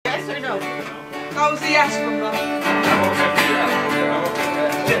no? That was the yes from them.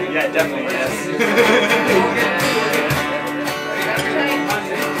 Yeah, definitely yes.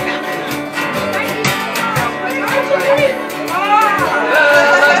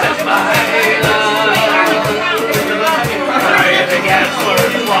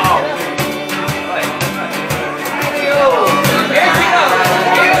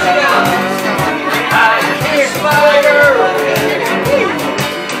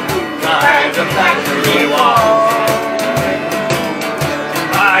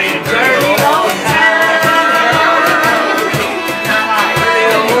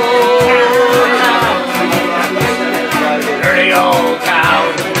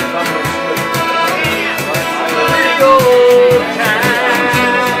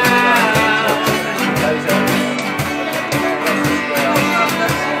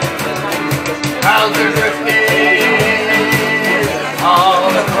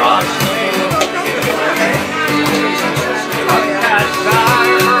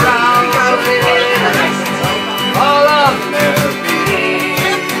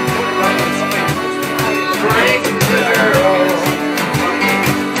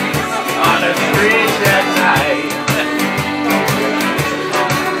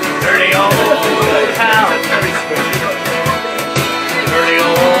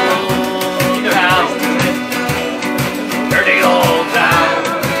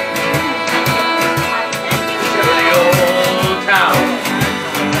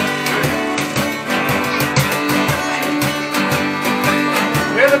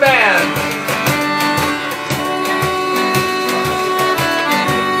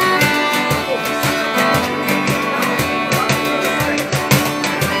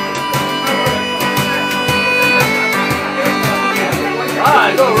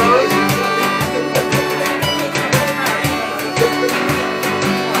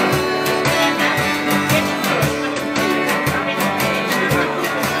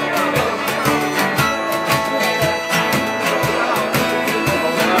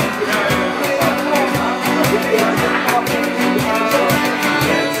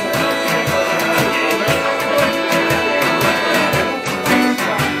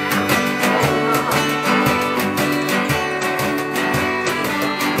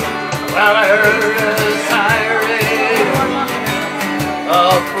 Well, I heard a siren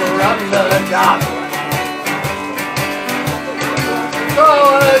up from the dock. So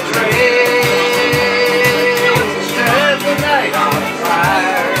a train set the night on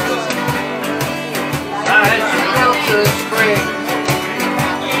fire. I smelt the spring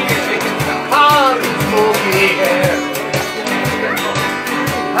on the smoky air.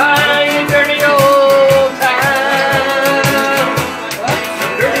 Hi, dirty old town,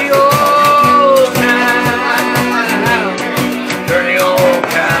 dirty old town, dirty old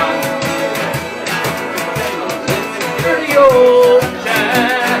town, dirty old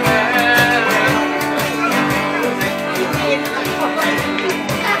town.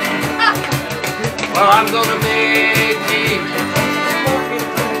 Well, I'm gonna make me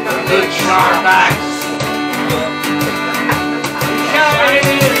a good sharp axe.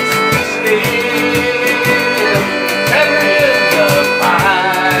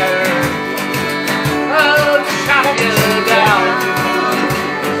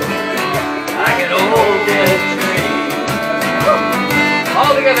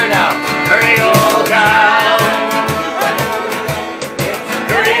 Together now. Dirty old town.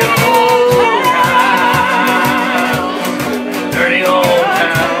 Dirty old town. Dirty old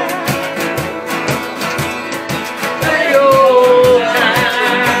town. Dirty old town.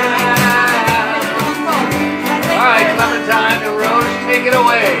 All right, Clementine and Rose, take it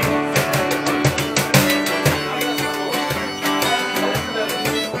away.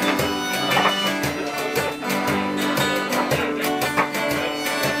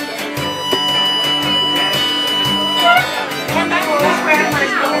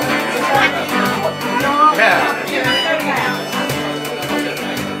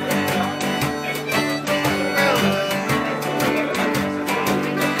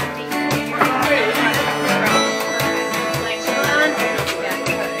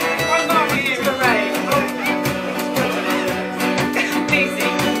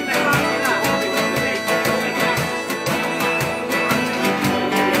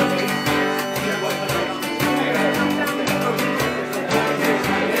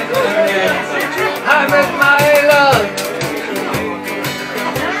 I met my love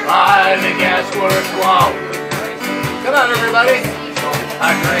by the gasworks wall. Come on, everybody. I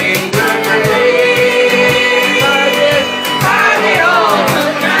dreamed a dream.